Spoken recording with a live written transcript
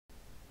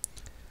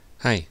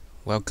Hi,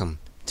 welcome.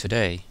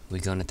 Today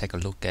we're going to take a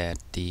look at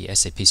the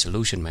SAP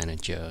Solution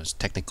Manager's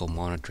technical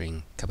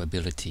monitoring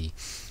capability.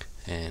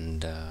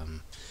 And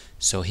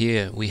so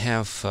here we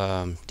have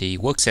the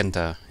work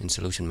center in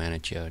Solution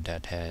Manager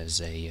that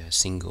has a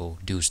single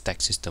dual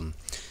stack system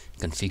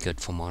configured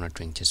for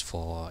monitoring, just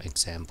for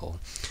example.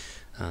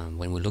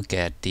 When we look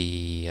at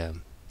the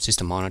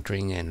system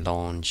monitoring and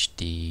launch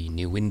the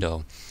new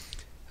window,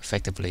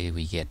 effectively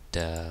we get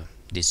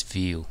this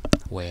view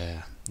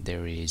where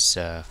there is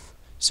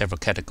several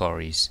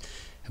categories: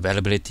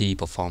 availability,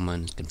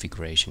 performance,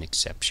 configuration,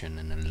 exception,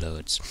 and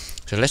alerts.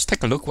 So let's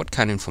take a look what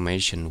kind of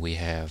information we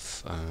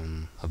have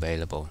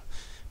available.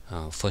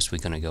 First we're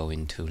going to go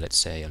into, let's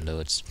say,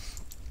 alerts.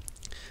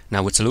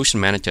 Now with Solution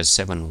Manager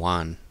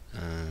 7.1,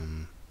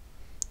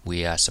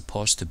 we are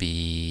supposed to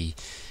be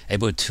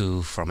able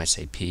to, from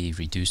SAP,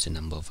 reduce the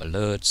number of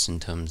alerts in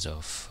terms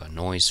of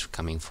noise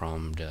coming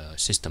from the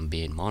system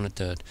being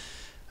monitored.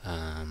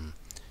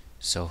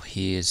 So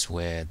here's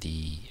where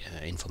the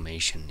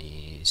information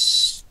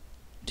is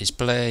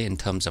displayed in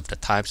terms of the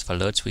types of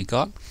alerts we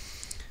got.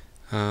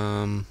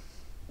 Let's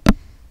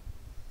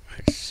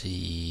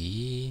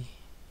see.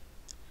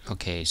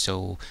 Okay,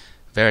 so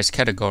various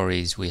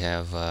categories we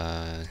have,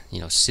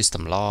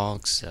 system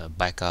logs,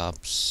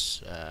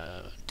 backups,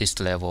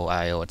 disk level,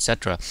 I/O,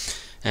 etc.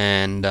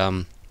 And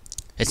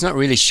it's not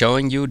really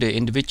showing you the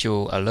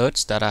individual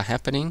alerts that are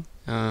happening.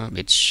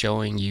 It's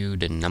showing you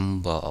the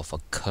number of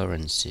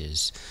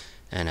occurrences,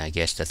 and I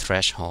guess the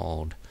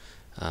threshold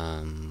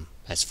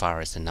as far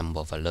as the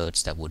number of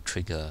alerts that would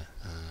trigger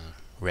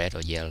red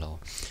or yellow.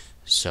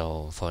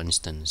 So for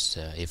instance,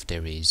 if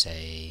there is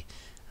a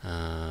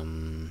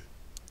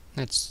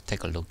let's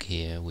take a look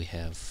here. We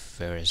have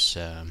various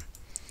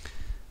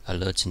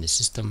alerts in the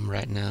system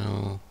right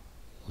now.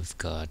 We've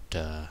got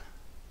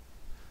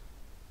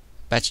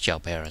batch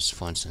job errors,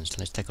 for instance.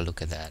 Let's take a look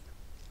at that.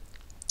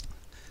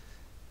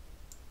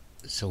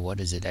 So what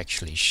does it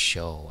actually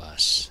show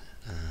us?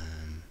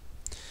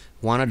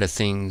 One of the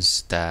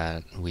things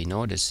that we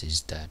notice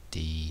is that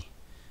the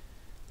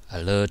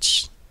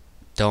alerts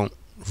don't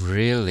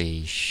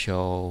really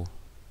show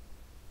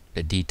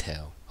the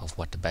detail of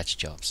what the batch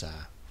jobs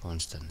are. For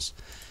instance,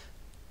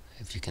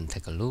 if you can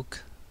take a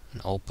look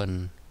and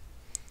open,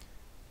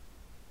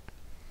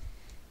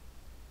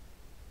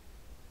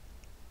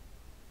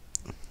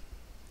 and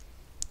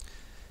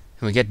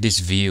we get this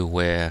view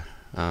where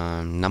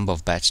number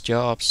of batch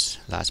jobs,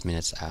 last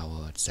minutes,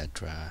 hour,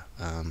 etc.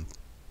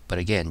 But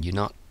again, you're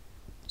not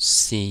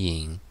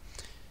seeing,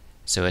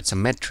 so it's a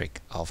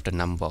metric of the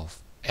number of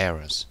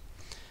errors.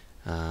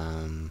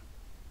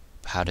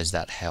 How does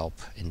that help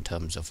in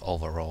terms of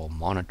overall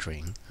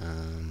monitoring?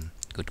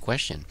 Good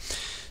question.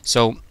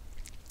 So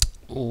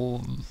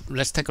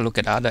let's take a look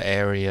at other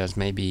areas,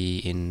 maybe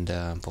in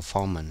the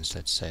performance,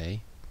 let's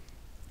say.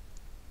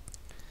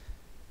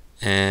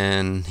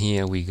 And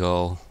here we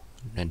go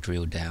and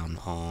drill down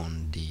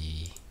on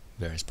the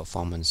various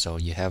performance. So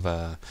you have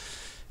a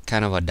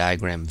kind of a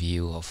diagram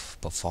view of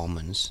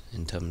performance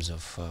in terms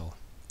of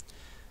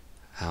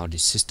how the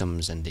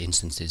systems and the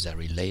instances are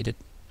related.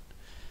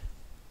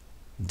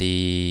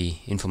 The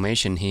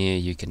information here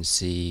you can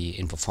see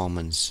in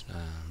performance,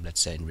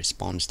 let's say in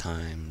response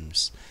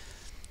times.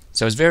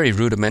 So it's very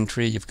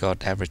rudimentary. You've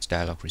got average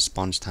dialog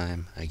response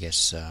time, I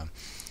guess,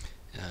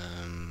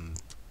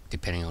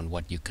 depending on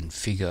what you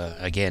configure.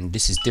 Again,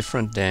 this is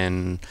different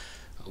than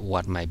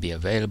what might be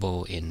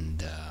available in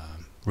the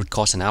root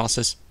cause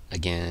analysis.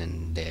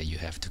 Again, there you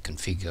have to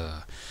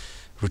configure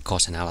root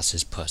cause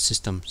analysis per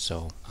system.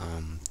 So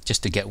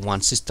just to get one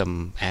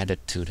system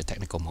added to the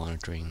technical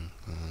monitoring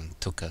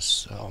took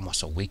us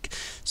almost a week.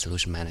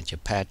 Solution Manager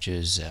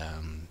patches,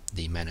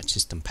 the managed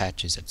system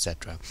patches,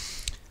 etc.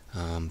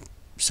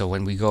 So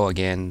when we go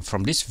again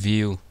from this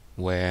view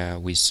where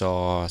we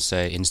saw,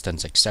 say,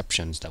 instance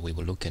exceptions that we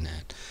were looking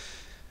at,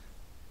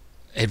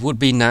 it would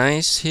be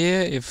nice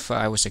here if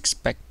I was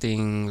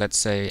expecting, let's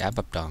say,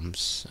 ABAP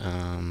dumps.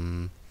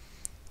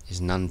 Is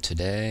none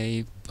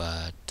today,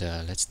 but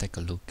let's take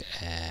a look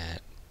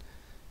at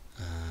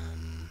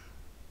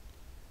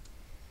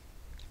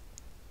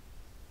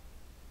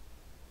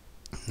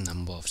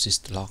number of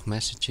system log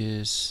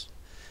messages.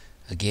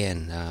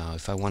 Again,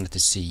 if I wanted to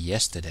see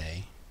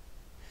yesterday,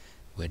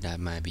 where that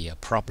might be a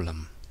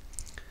problem,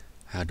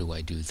 how do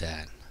I do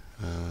that?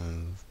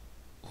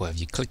 Well, if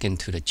you click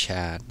into the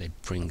chart, it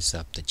brings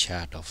up the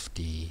chart of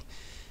the,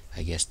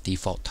 I guess,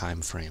 default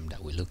time frame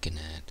that we're looking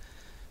at.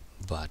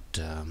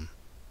 But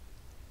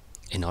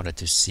in order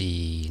to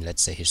see,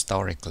 let's say,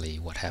 historically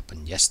what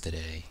happened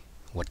yesterday,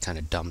 what kind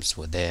of dumps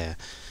were there,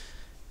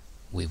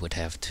 we would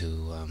have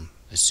to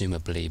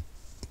assumably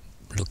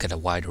look at a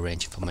wider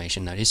range of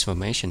information. Now this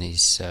information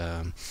is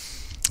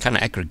kind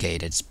of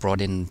aggregated. It's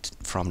brought in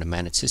from the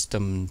managed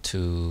system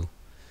to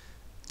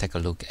take a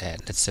look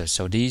at. Let's say,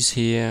 so these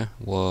here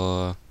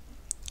were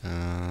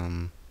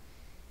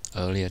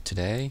earlier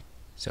today.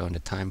 So in the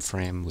time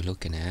frame we're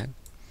looking at,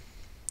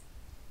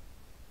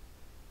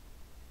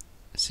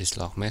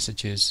 syslog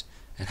messages.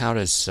 And how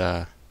does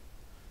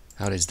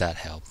that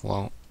help?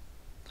 Well,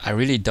 I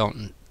really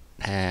don't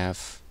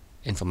have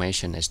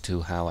information as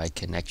to how I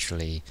can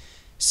actually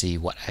see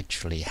what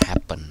actually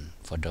happened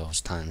for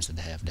those times that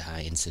have the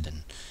high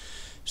incident.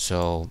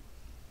 So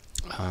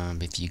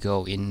if you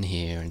go in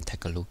here and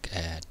take a look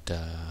at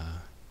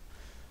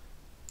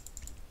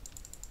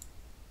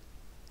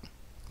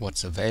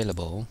what's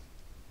available,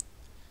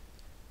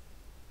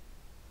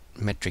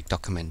 metric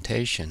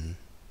documentation,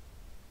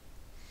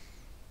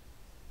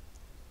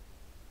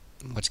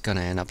 what's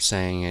gonna end up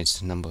saying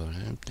is number,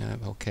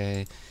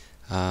 okay,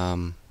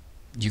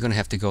 you're gonna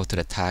have to go to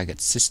the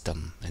target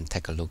system and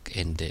take a look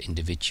in the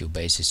individual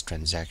basis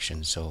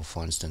transaction. So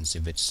for instance,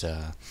 if it's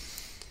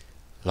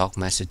log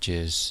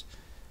messages,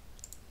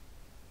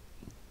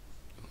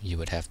 you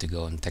would have to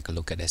go and take a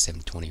look at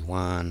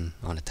SM21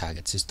 on the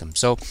target system.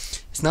 So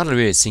it's not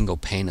really a single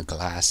pane of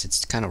glass,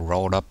 it's kind of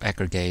rolled up,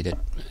 aggregated.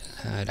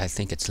 I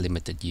think it's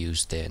limited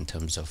use there in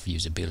terms of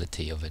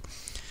usability of it.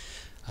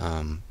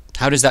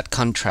 How does that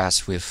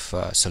contrast with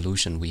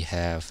solution we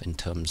have in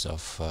terms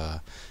of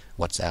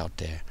what's out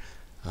there?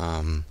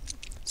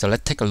 So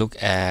let's take a look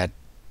at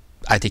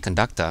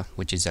IT-Conductor,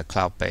 which is a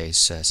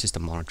cloud-based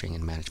system monitoring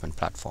and management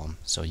platform.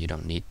 So you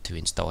don't need to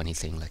install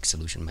anything like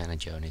Solution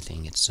Manager or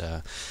anything. It's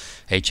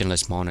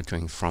agentless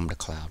monitoring from the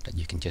cloud that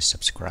you can just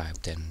subscribe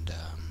and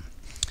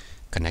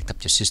connect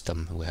up your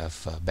system. We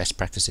have best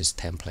practices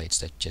templates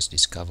that just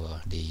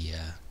discover the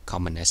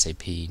common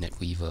SAP,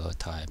 NetWeaver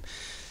type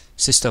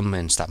system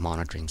and start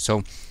monitoring.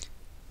 So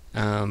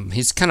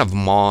he's kind of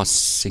more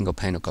single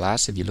pane of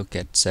glass. If you look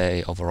at,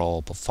 say,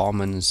 overall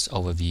performance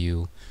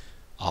overview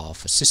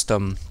of a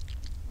system,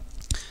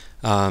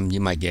 you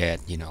might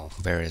get,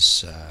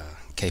 various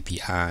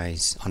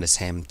KPIs on the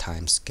same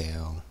time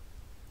scale.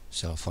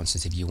 So for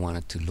instance, if you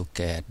wanted to look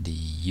at the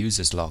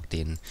users logged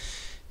in,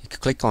 you could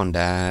click on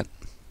that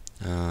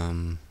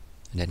and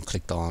then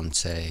click on,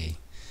 say,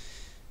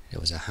 there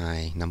was a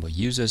high number of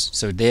users.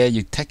 So there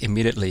you take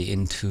immediately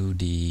into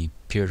the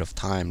period of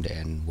time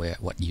then where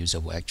what user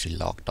were actually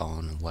logged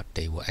on and what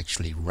they were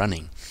actually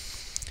running,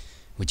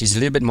 which is a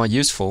little bit more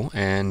useful.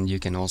 And you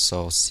can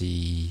also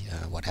see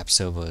what app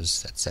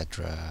servers,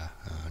 etc.,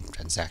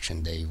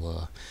 transaction they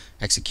were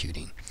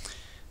executing,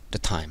 the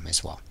time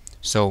as well.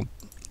 So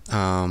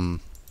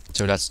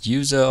so that's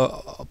user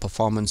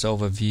performance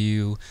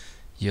overview.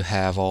 You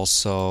have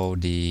also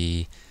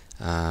the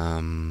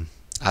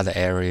other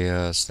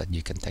areas that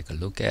you can take a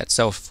look at.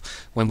 So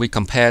when we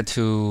compare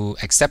to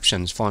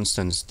exceptions, for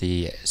instance,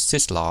 the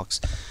syslogs,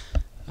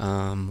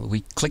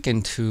 we click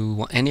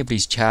into any of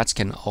these charts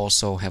can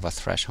also have a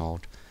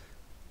threshold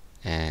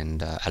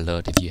and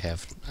alert if you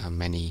have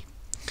many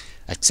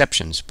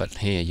exceptions. But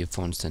here, you,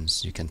 for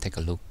instance, you can take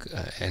a look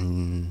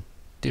and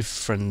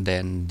different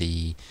than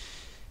the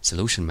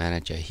Solution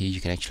Manager. Here you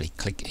can actually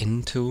click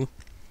into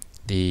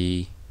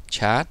the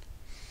chart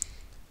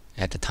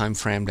at the time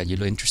frame that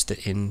you're interested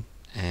in,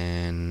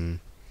 and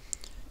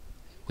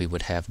we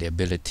would have the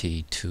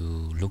ability to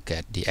look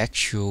at the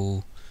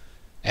actual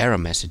error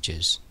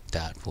messages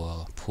that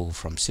were pulled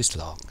from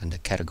syslog and the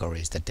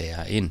categories that they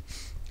are in,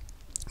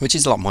 which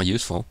is a lot more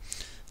useful.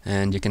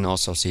 And you can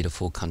also see the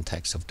full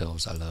context of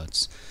those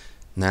alerts.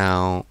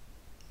 Now,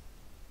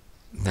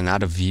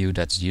 another view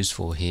that's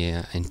useful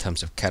here in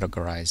terms of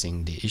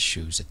categorizing the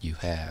issues that you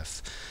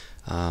have,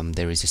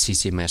 there is a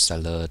CCMS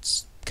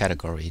alerts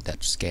category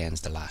that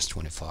scans the last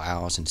 24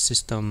 hours in the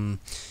system.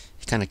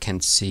 You kind of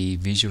can see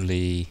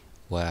visually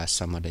where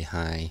some of the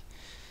high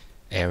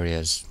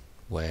areas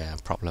where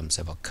problems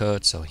have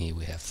occurred. So here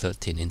we have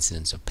 13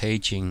 incidents of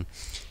paging.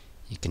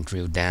 You can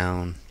drill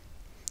down.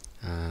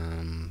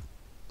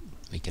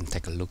 We can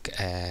take a look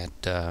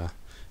at the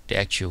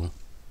actual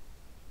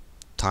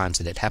times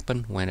that it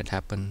happened, when it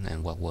happened,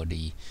 and what were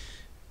the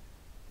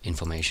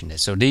information there.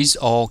 So these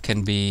all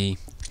can be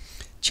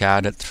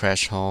charted,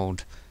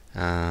 threshold.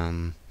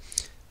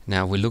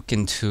 Now we look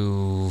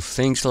into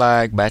things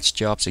like batch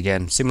jobs,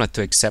 again similar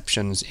to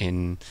exceptions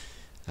in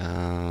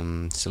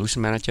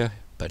Solution Manager,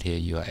 but here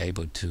you are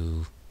able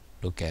to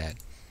look at,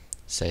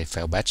 say,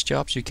 failed batch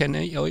jobs. You can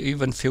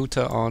even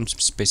filter on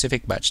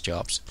specific batch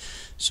jobs.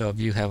 So if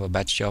you have a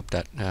batch job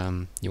that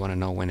you want to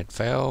know when it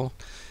failed,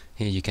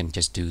 here you can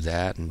just do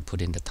that and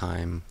put in the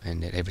time,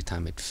 and every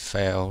time it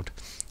failed,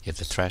 if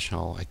the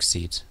threshold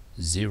exceeds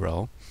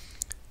 0,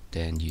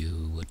 then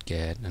you would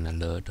get an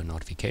alert or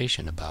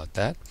notification about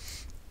that.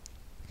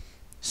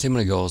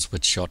 Similar goes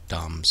with short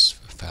dumps,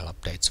 file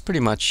updates, pretty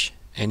much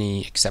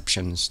any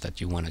exceptions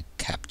that you want to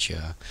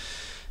capture.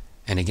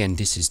 And again,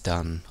 this is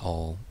done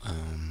all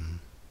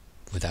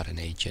without an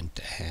agent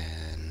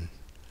and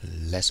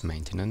less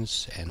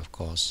maintenance, and of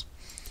course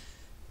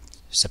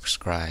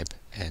subscribe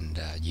and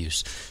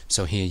use.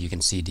 So here you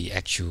can see the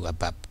actual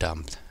ABAP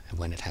dumped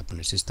when it happened in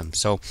the system.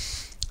 So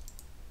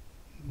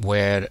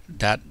where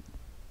that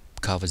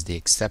covers the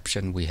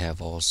exception, we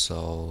have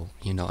also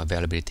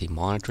availability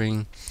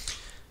monitoring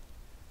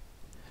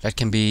that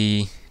can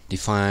be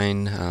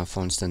defined.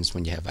 For instance,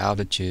 when you have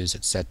outages,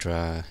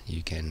 etc.,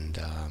 you can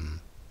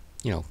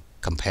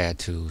compare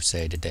to,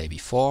 say, the day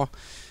before.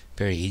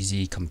 Very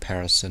easy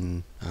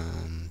comparison.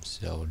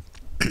 So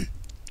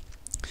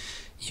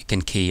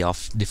can key off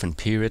different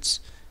periods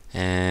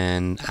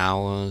and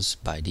hours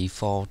by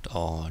default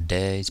or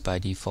days by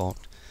default.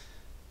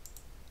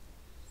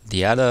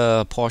 The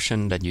other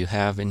portion that you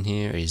have in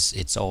here is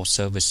it's all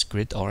service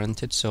grid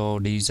oriented, so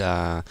these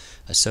are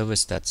a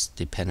service that's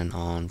dependent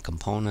on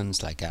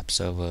components like app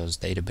servers,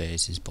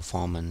 databases,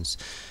 performance,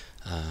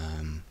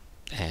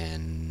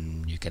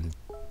 and you can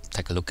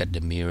take a look at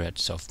the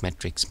myriads of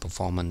metrics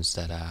performance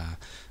that are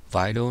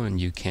vital, and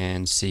you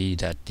can see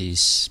that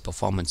this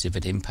performance, if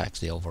it impacts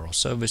the overall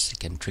service, it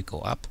can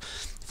trickle up.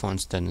 For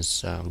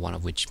instance, one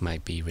of which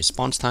might be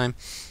response time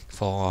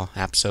for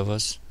app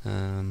servers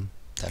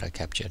that are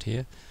captured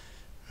here,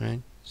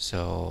 right?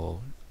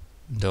 So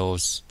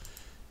those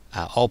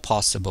are all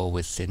possible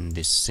within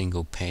this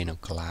single pane of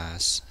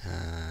glass.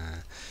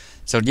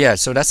 So yeah,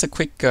 so that's a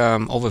quick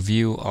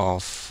overview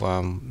of,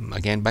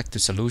 again, back to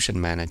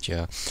Solution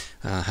Manager,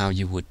 how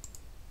you would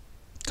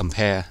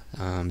compare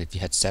if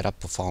you had setup,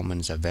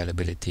 performance,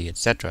 availability,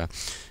 etc.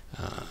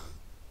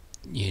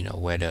 You know,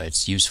 whether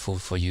it's useful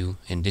for you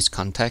in this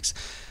context,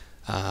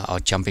 or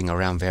jumping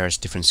around various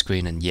different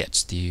screens, and yet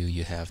still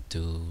you have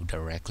to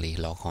directly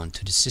log on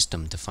to the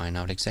system to find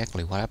out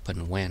exactly what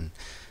happened when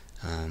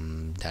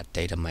that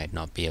data might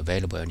not be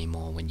available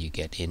anymore when you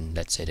get in,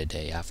 let's say, the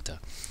day after.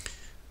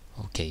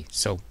 Okay,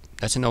 so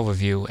that's an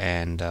overview,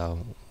 and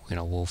you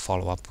know, we'll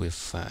follow up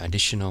with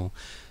additional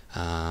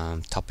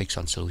topics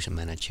on Solution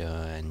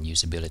Manager and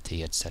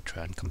usability,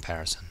 etc., and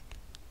comparison.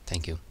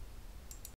 Thank you.